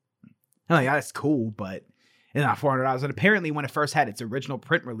 $400. I'm like, that's cool, but it's not $400. And apparently when it first had its original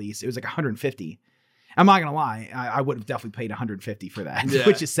print release, it was like $150. I'm not gonna lie, I would have definitely paid $150 for that,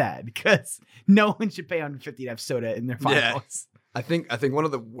 which is sad because no one should pay $150 to have soda in their vinyls. Yeah. I think one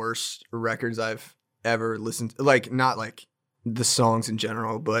of the worst records I've ever listened to, like not like the songs in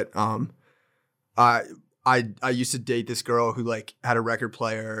general, but I used to date this girl who like had a record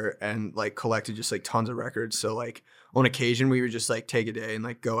player and like collected just like tons of records. So like on occasion we would just like take a day and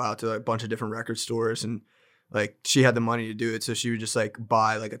like go out to like, a bunch of different record stores, and like she had the money to do it, so she would just like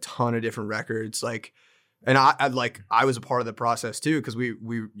buy like a ton of different records, like. And I was a part of the process too, because we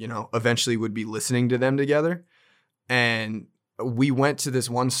eventually would be listening to them together. And we went to this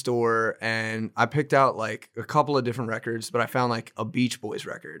one store and I picked out like a couple of different records, but I found like a Beach Boys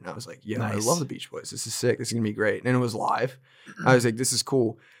record. And I was like, yeah, nice. I love the Beach Boys. This is sick. This is going to be great. And it was live. I was like, this is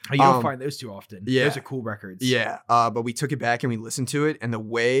cool. You don't find those too often. Yeah. Those are cool records. Yeah. But we took it back and we listened to it. And the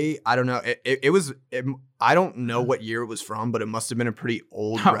way, I don't know, I don't know what year it was from, but it must have been a pretty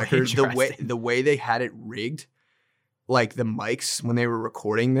old record. The way they had it rigged, like the mics when they were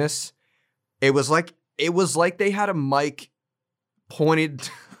recording this, it was like they had a mic pointed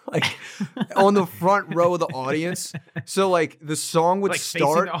like on the front row of the audience. So like the song would like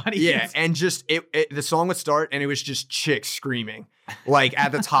start, yeah, and just the song would start and it was just chicks screaming like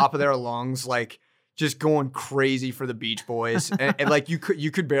at the top of their lungs, like just going crazy for the Beach Boys, and like you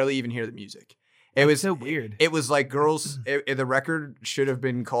could barely even hear the music. It was so weird. It was like girls. The record should have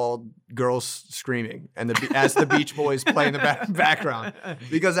been called "Girls Screaming" and as the Beach Boys play in the background,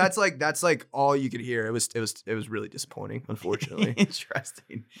 because that's like all you could hear. It was really disappointing, unfortunately.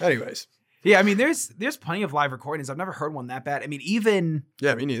 Interesting. Anyways, yeah, I mean, there's plenty of live recordings. I've never heard one that bad. I mean,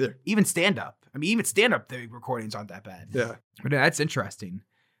 me neither. Even stand up. I mean, even stand up, the recordings aren't that bad. Yeah, but that's interesting.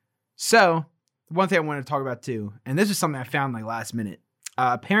 So one thing I wanted to talk about too, and this is something I found like last minute.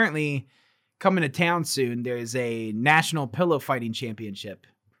 Apparently, coming to town soon, there's a national pillow fighting championship.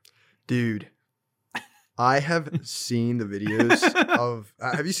 Dude, I have seen the videos of.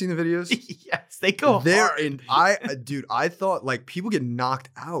 Have you seen the videos? Yes, they go hard. I thought like people get knocked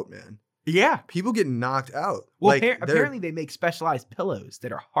out, man. Yeah, people get knocked out. Well, like, apparently they make specialized pillows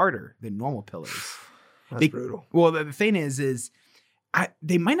that are harder than normal pillows. That's brutal. Well, the thing is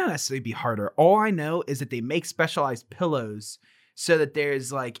they might not necessarily be harder. All I know is that they make specialized pillows so that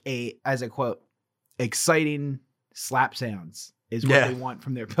there's like as a quote, exciting slap sounds is what they want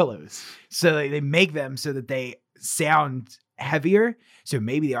from their pillows. So they make them so that they sound heavier. So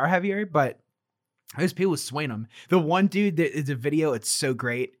maybe they are heavier, but there's people swing them. The one dude that is a video, it's so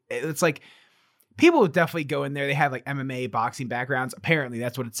great. It's like people would definitely go in there. They have like MMA boxing backgrounds. Apparently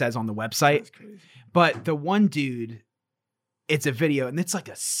that's what it says on the website. That's crazy. But the one dude, it's a video and it's like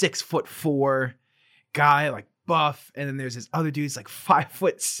a 6'4" guy, like buff, and then there's this other dude's like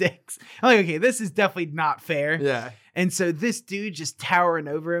 5'6". I'm like, okay, this is definitely not fair. Yeah. And so this dude just towering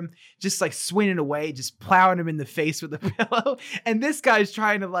over him, just like swinging away, just plowing him in the face with a pillow. And this guy's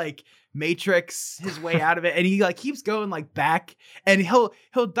trying to like matrix his way out of it, and he like keeps going like back, and he'll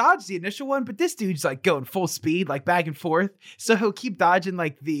dodge the initial one, but this dude's like going full speed like back and forth, so he'll keep dodging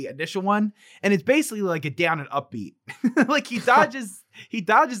like the initial one, and it's basically like a down and upbeat. Like he dodges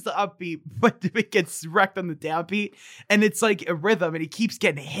the upbeat, but it gets wrecked on the downbeat, and it's like a rhythm, and he keeps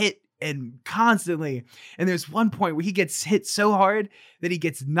getting hit and constantly, and there's one point where he gets hit so hard that he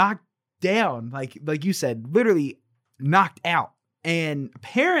gets knocked down, like you said, literally knocked out. And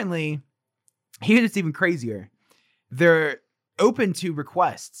apparently, here's what's even crazier. They're open to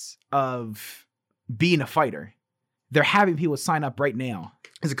requests of being a fighter. They're having people sign up right now.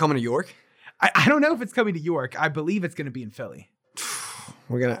 Is it coming to York? I don't know if it's coming to York. I believe it's going to be in Philly.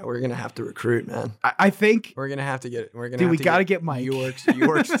 We're gonna have to recruit, man. I think we're gonna have to get. We gotta get Mike.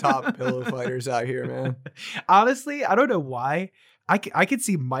 York's top pillow fighters out here, man. Honestly, I don't know why. I could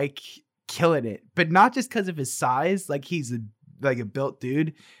see Mike killing it, but not just because of his size. Like he's a built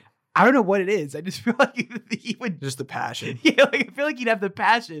dude. I don't know what it is. I just feel like he would just the passion. Yeah, like I feel like he'd have the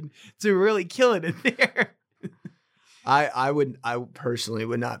passion to really kill it in there. I personally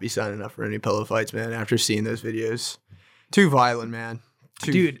would not be signing up for any pillow fights, man. After seeing those videos, too violent, man.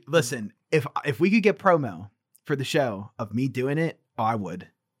 Dude, listen. If we could get promo for the show of me doing it, I would.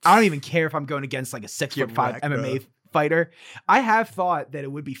 I don't even care if I'm going against like a 6'5" MMA fighter. I have thought that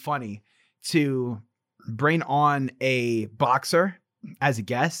it would be funny to bring on a boxer as a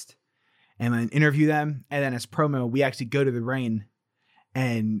guest and then interview them, and then as promo we actually go to the ring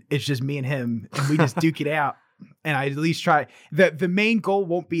and it's just me and him and we just duke it out, and I at least try. The main goal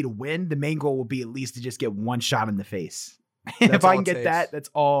won't be to win. The main goal will be at least to just get one shot in the face. And if I can get that, that's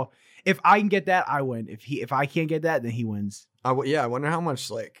all. If I can get that, I win. If I can't get that, then he wins. I wonder how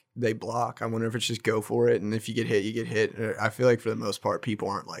much like they block. I wonder if it's just go for it, and if you get hit, you get hit. I feel like for the most part, people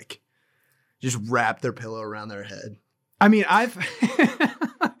aren't like just wrap their pillow around their head. I mean, I've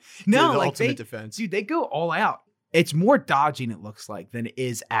no, the like ultimate defense. Dude, they go all out. It's more dodging, it looks like, than it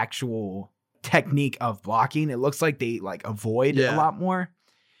is actual technique of blocking. It looks like they like avoid a lot more.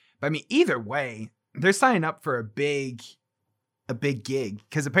 But I mean, either way, they're signing up for a big gig,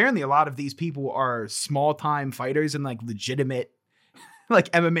 because apparently a lot of these people are small time fighters and like legitimate like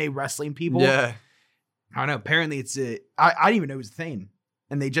MMA wrestling people. Yeah, I don't know. Apparently it's I didn't even know it was a thing,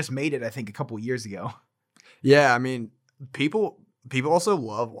 and they just made it I think a couple of years ago. Yeah, I mean, people also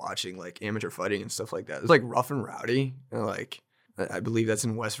love watching like amateur fighting and stuff like that. It's like Rough and Rowdy, and like I believe that's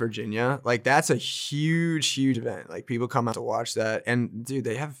in West Virginia. Like that's a huge event. Like people come out to watch that, and dude,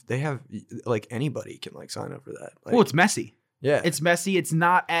 they have like anybody can like sign up for that. Like, well, it's messy. Yeah, it's messy. It's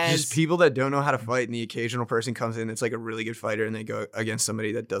not as just people that don't know how to fight, and the occasional person comes in. It's like a really good fighter, and they go against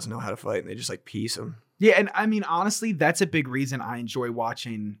somebody that doesn't know how to fight, and they just like piece them. Yeah, and I mean honestly, that's a big reason I enjoy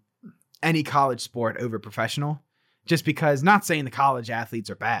watching any college sport over professional. Just because, not saying the college athletes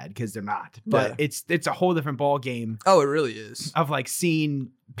are bad, because they're not, but it's a whole different ball game. Oh, it really is. Of like seeing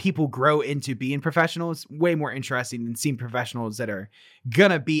people grow into being professionals, way more interesting than seeing professionals that are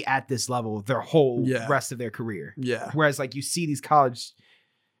gonna be at this level their whole rest of their career. Yeah. Whereas like you see these college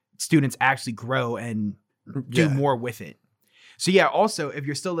students actually grow and do more with it. So yeah, also, if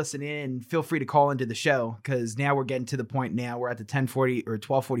you're still listening in, feel free to call into the show, because now we're getting to the point now. We're at the 10:40 or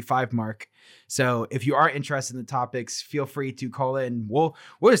 12:45 mark. So if you are interested in the topics, feel free to call in. We'll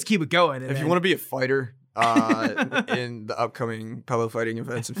just keep it going. If you want to be a fighter in the upcoming pillow fighting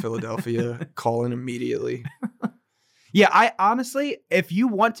events in Philadelphia, call in immediately. Yeah, I honestly, if you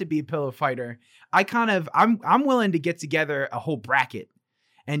want to be a pillow fighter, I'm willing to get together a whole bracket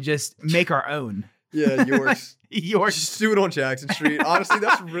and just make our own. Yeah, yours. Yours. Just do it on Jackson Street. Honestly,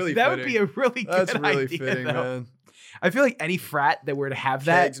 that's really that fitting. would be a really good idea. That's really fitting, man. I feel like any frat that were to have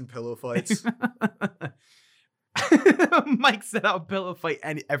that. Kegs and pillow fights. Mike set out pillow fight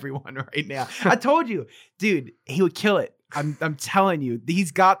everyone right now. I told you, dude, he would kill it. I'm telling you,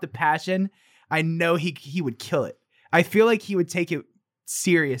 he's got the passion. I know he would kill it. I feel like he would take it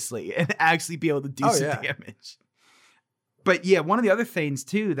seriously and actually be able to do some damage. But yeah, one of the other things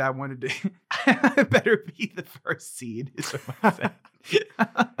too that I wanted to I better be the first seed. Is what I'm saying.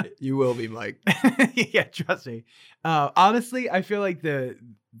 You will be, Mike. Yeah, trust me. Honestly, I feel like the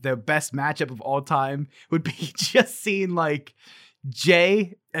best matchup of all time would be just seeing like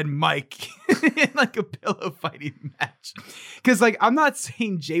Jay and Mike in like a pillow fighting match. Because like I'm not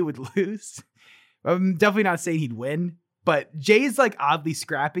saying Jay would lose. I'm definitely not saying he'd win. But Jay's like oddly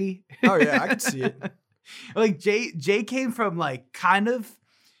scrappy. Oh yeah, I can see it. Like Jay came from like kind of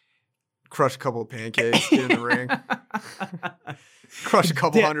crush a couple of pancakes, get in the ring. Crush a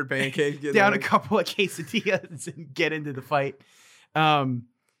couple hundred pancakes, get down a couple of quesadillas and get into the fight.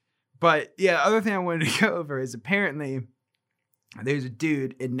 But yeah, other thing I wanted to go over is apparently there's a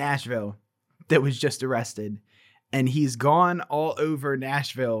dude in Nashville that was just arrested, and he's gone all over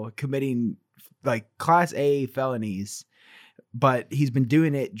Nashville committing like Class A felonies, but he's been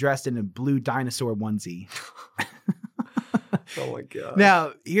doing it dressed in a blue dinosaur onesie. Oh my God.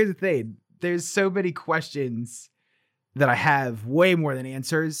 Now, here's the thing. There's so many questions that I have, way more than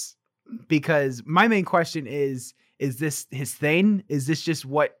answers, because my main question is this his thing? Is this just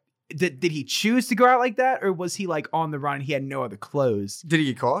what, did he choose to go out like that? Or was he like on the run and he had no other clothes? Did he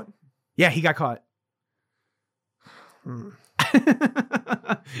get caught? Yeah, he got caught. I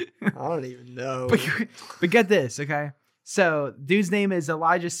don't even know. But get this, okay? So, dude's name is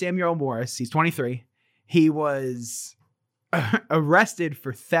Elijah Samuel Morris. He's 23. He was arrested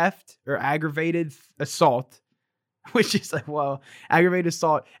for theft or aggravated assault, which is like, well, aggravated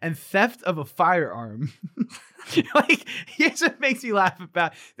assault and theft of a firearm. Like, here's what makes me laugh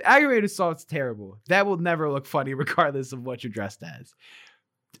about the aggravated assault's terrible. That will never look funny regardless of what you're dressed as.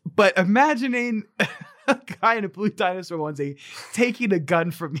 But imagining a guy in a blue dinosaur onesie taking a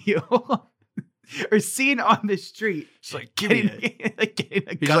gun from you or seen on the street. It's like, give me it. Getting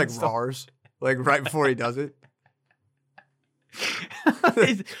a He's gun like stolen. Rars, like right before he does it.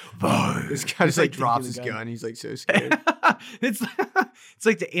 This guy just like drops his gun. He's like so scared. It's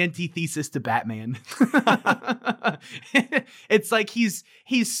like the antithesis to Batman. It's like he's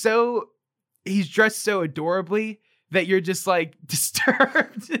dressed so adorably that you're just like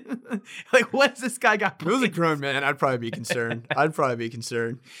disturbed. Like, what's this guy got? If it was a grown man, I'd probably be concerned.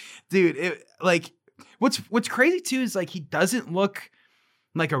 Dude. What's crazy too is like he doesn't look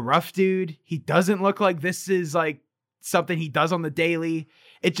like a rough dude. He doesn't look like this is like something he does on the daily.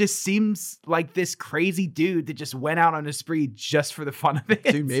 It just seems like this crazy dude that just went out on a spree just for the fun of it.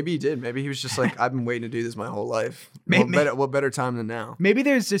 Dude, maybe he did. Maybe he was just like, I've been waiting to do this my whole life. What better time than now? Maybe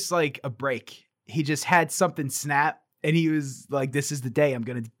there's just like a break. He just had something snap and he was like, this is the day I'm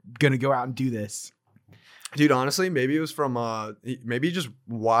gonna go out and do this. Dude, honestly, maybe it was from maybe he just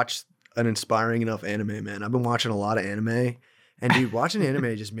watched an inspiring enough anime, man. I've been watching a lot of anime. And dude, watching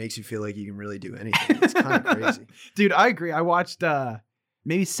anime just makes you feel like you can really do anything. It's kind of crazy. Dude, I agree. I watched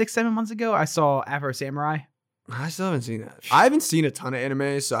maybe 6-7 months ago, I saw Afro Samurai. I still haven't seen that. I haven't seen a ton of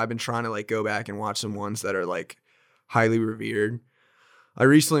anime, so I've been trying to like go back and watch some ones that are like highly revered. I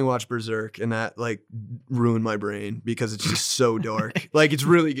recently watched Berserk, and that like ruined my brain because it's just so dark. Like, it's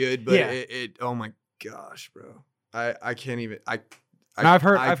really good, but it oh my gosh, bro. I can't even I've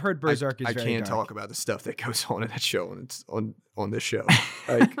heard Berserk is I very can't dark. talk about the stuff that goes on in that show, and it's on this show.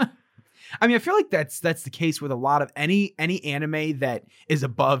 Like, I mean, I feel like that's the case with a lot of any anime that is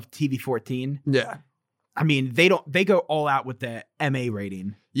above TV 14. yeah. I mean, they go all out with the MA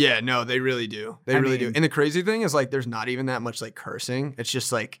rating. Yeah, no, they really do. They really do. And the crazy thing is like there's not even that much like cursing. It's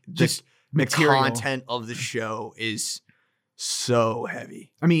just like the content of the show is so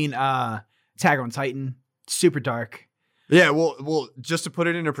heavy. I mean, Attack on Titan, super dark. Yeah, well, just to put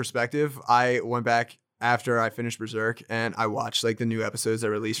it into perspective, I went back after I finished Berserk and I watched like the new episodes that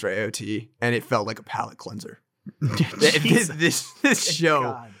released for AOT, and it felt like a palate cleanser. This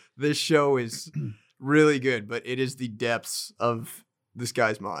show is really good, but it is the depths of this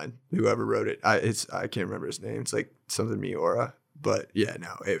guy's mind. Whoever wrote it, I can't remember his name. It's like something Miura, but yeah,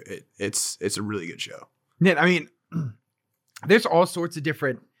 no, it's a really good show. Yeah, I mean, there's all sorts of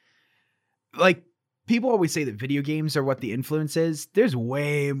different like. People always say that video games are what the influence is. There's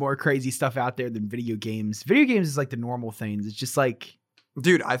way more crazy stuff out there than video games. Video games is like the normal things. It's just like,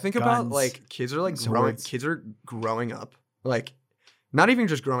 dude, I think guns, about like kids are like growing up, like not even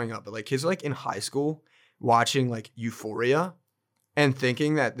just growing up, but like kids are like in high school watching like Euphoria and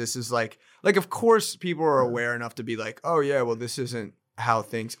thinking that this is like of course people are aware enough to be like, oh yeah, well this isn't how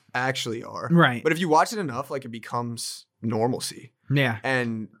things actually are. Right. But if you watch it enough, like it becomes normalcy. Yeah.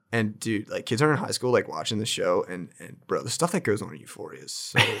 And dude, like kids are in high school, like watching the show, and bro, the stuff that goes on in Euphoria is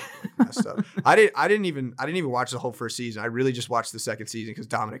so messed up. I didn't even watch the whole first season. I really just watched the second season because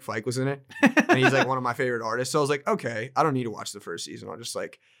Dominic Fike was in it, and he's like one of my favorite artists. So I was like, okay, I don't need to watch the first season. I'll just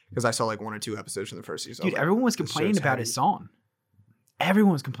like because I saw like 1 or 2 episodes from the first season. Dude, everyone was complaining about his song.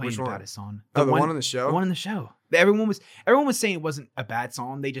 Everyone was complaining about his song. The one on the show. The one in the show. Everyone was saying it wasn't a bad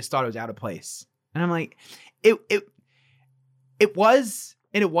song. They just thought it was out of place. And I'm like, it was.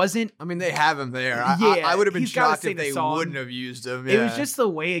 And it wasn't. I mean, they have him there. I would have been shocked if they wouldn't have used him. Yeah. It was just the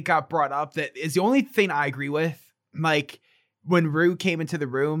way it got brought up that is the only thing I agree with. Like when Rue came into the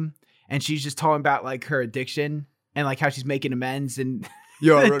room and she's just talking about like her addiction and like how she's making amends and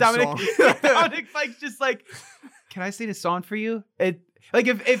Dominic Fike's just like, can I sing a song for you? If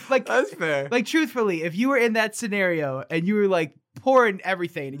like that's fair. Like truthfully, if you were in that scenario and you were like pouring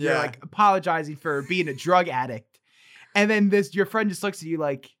everything and you're like apologizing for being a drug addict. And then your friend just looks at you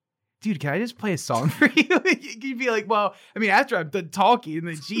like, dude, can I just play a song for you? You'd be like, well, I mean, after I'm done talking, and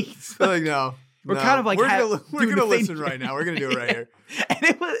then geez. Like, no. We're kind of like we're gonna listen right now. We're gonna do it right here. And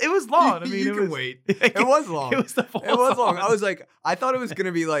it was long. I mean, you can wait. It was long. It was the full It was long. song. I was like, I thought it was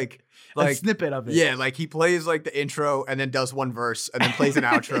gonna be like a snippet of it. Yeah, like he plays like the intro and then does one verse and then plays an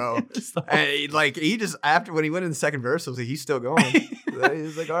outro. And he just after when he went in the second verse, I was like, he's still going.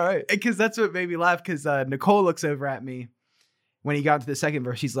 He's like, all right. Because that's what made me laugh. Because Nicole looks over at me when he got to the second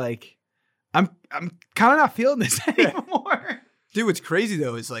verse. She's like, I'm kind of not feeling this anymore. Dude, what's crazy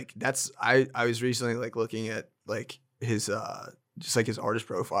though is like I was recently like looking at like his just like his artist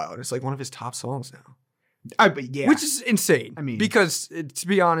profile, and it's like one of his top songs now. But yeah, which is insane. I mean, because to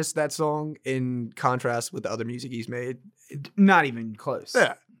be honest, that song in contrast with the other music he's made, not even close.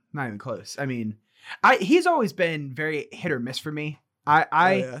 Yeah, not even close. I mean, he's always been very hit or miss for me.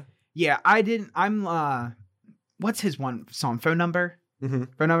 I didn't. I'm what's his one song? Phone Number. Mm-hmm.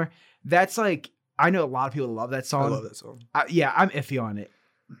 Phone Number. That's like. I know a lot of people love that song. I love that song. I'm iffy on it.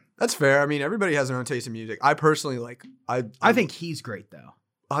 That's fair. I mean, everybody has their own taste in music. I personally like. I think he's great though.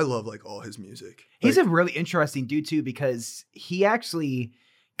 I love like all his music. He's a really interesting dude too because he actually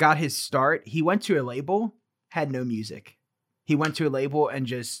got his start. He went to a label, had no music. He went to a label and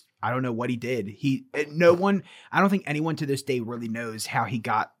just I don't know what he did. I don't think anyone to this day really knows how he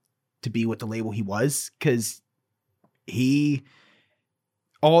got to be with the label he was because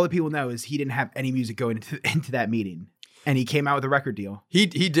all the people know is he didn't have any music going into that meeting, and he came out with a record deal. He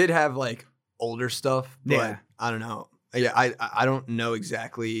did have like older stuff, but yeah. I don't know. Yeah, I don't know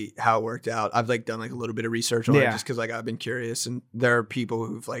exactly how it worked out. I've like done like a little bit of research on it just because like I've been curious, and there are people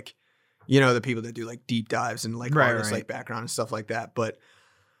who've like, the people that do like deep dives and like artists like background and stuff like that. But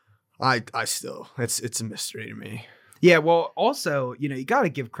I still it's a mystery to me. Yeah, well, also you got to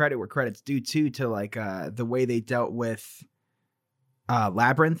give credit where credit's due too to like the way they dealt with.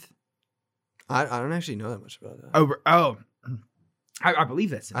 Labyrinth. I don't actually know that much about that. I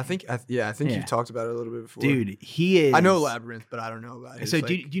believe that's it. I think you've talked about it a little bit before. Dude, he is. I know Labyrinth, but I don't know about it. So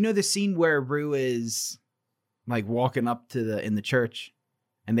do you know the scene where Rue is like walking up in the church,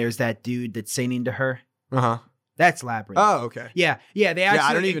 and there's that dude that's singing to her? Uh-huh. That's Labyrinth. Oh, okay. Yeah. They actually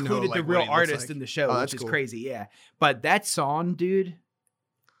I don't even included know, like, the real what he looks artist like. in the show, which is cool. crazy. Yeah, but that song, dude,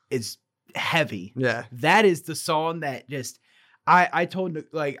 is heavy. Yeah, that is the song that just. I told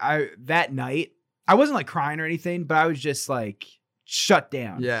that night I wasn't like crying or anything, but I was just like shut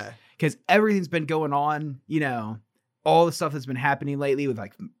down. Yeah, because everything's been going on. All the stuff that's been happening lately with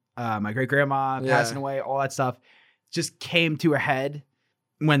like my great grandma passing away, all that stuff just came to a head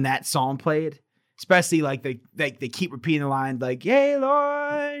when that song played. Especially like they keep repeating the line like, "Hey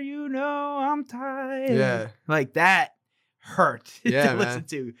Lord, I'm tired." Yeah, like that hurt to listen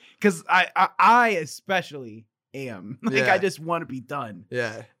to because I especially. Am I just want to be done.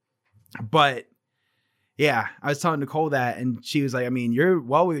 Yeah, but yeah, I was telling Nicole that, and she was like, "I mean, you're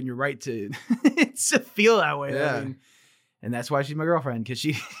well within your right to to feel that way." Yeah, I mean, and that's why she's my girlfriend because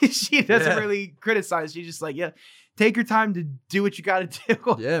she doesn't really criticize. She's just like, "Yeah, take your time to do what you got to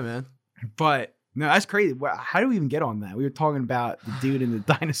do." Yeah, man. But no, that's crazy. How do we even get on that? We were talking about the dude in the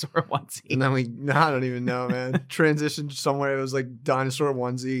dinosaur onesie, and then I don't even know, man. Transitioned somewhere. It was like dinosaur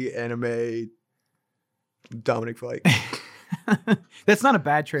onesie anime. Dominic Fike. That's not a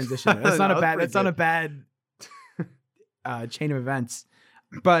bad transition. That's not a bad chain of events.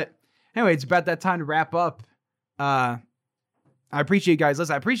 But anyway, it's about that time to wrap up. I appreciate you guys.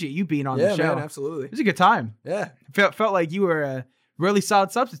 Listen, I appreciate you being on the show. Man, absolutely. It was a good time. Yeah. Felt like you were a really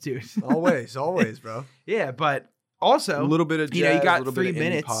solid substitute. always, bro. Yeah, but also a little bit of jazz, you got 3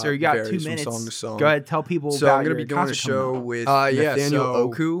 minutes or you got 2 minutes. Song to song. Go ahead, tell people so about I'm going to be doing a show with Nathaniel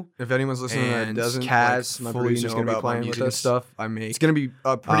Oku. If anyone's listening that doesn't, Kaz, my producer's going to be playing with us stuff. I make. It's going to be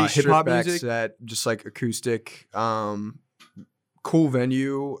a pretty hip hop music set, just like acoustic. Cool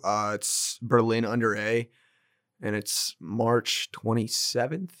venue. It's Berlin Under A, and it's March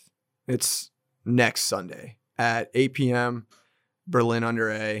 27th. It's next Sunday at 8 p.m. Berlin Under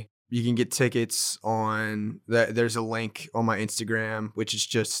A. You can get tickets on that. There's a link on my Instagram, which is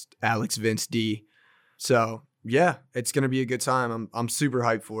just Alex Vince D. So yeah, it's gonna be a good time. I'm super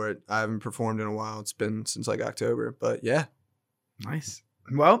hyped for it. I haven't performed in a while. It's been since like October, but yeah. Nice.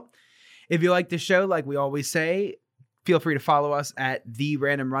 Well, if you like the show, like we always say, feel free to follow us at The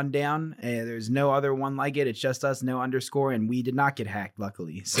Random Rundown. There's no other one like it. It's just us, no underscore, and we did not get hacked,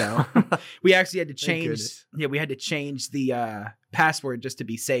 luckily. So we actually had to change. Yeah, we had to change the password just to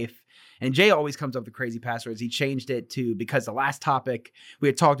be safe. And Jay always comes up with crazy passwords. He changed it to because the last topic we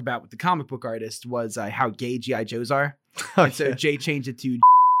had talked about with the comic book artist was how gay G.I. Joes are. And so Jay changed it to.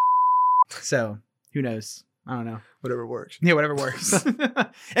 So who knows? I don't know. Whatever works. Yeah, whatever works.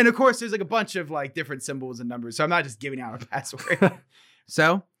 And of course, there's like a bunch of like different symbols and numbers. So I'm not just giving out a password.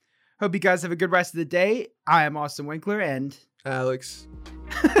 So hope you guys have a good rest of the day. I am Austin Winkler and Alex.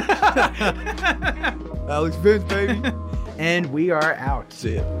 Alex Vince, baby. And we are out.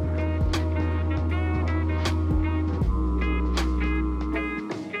 See ya.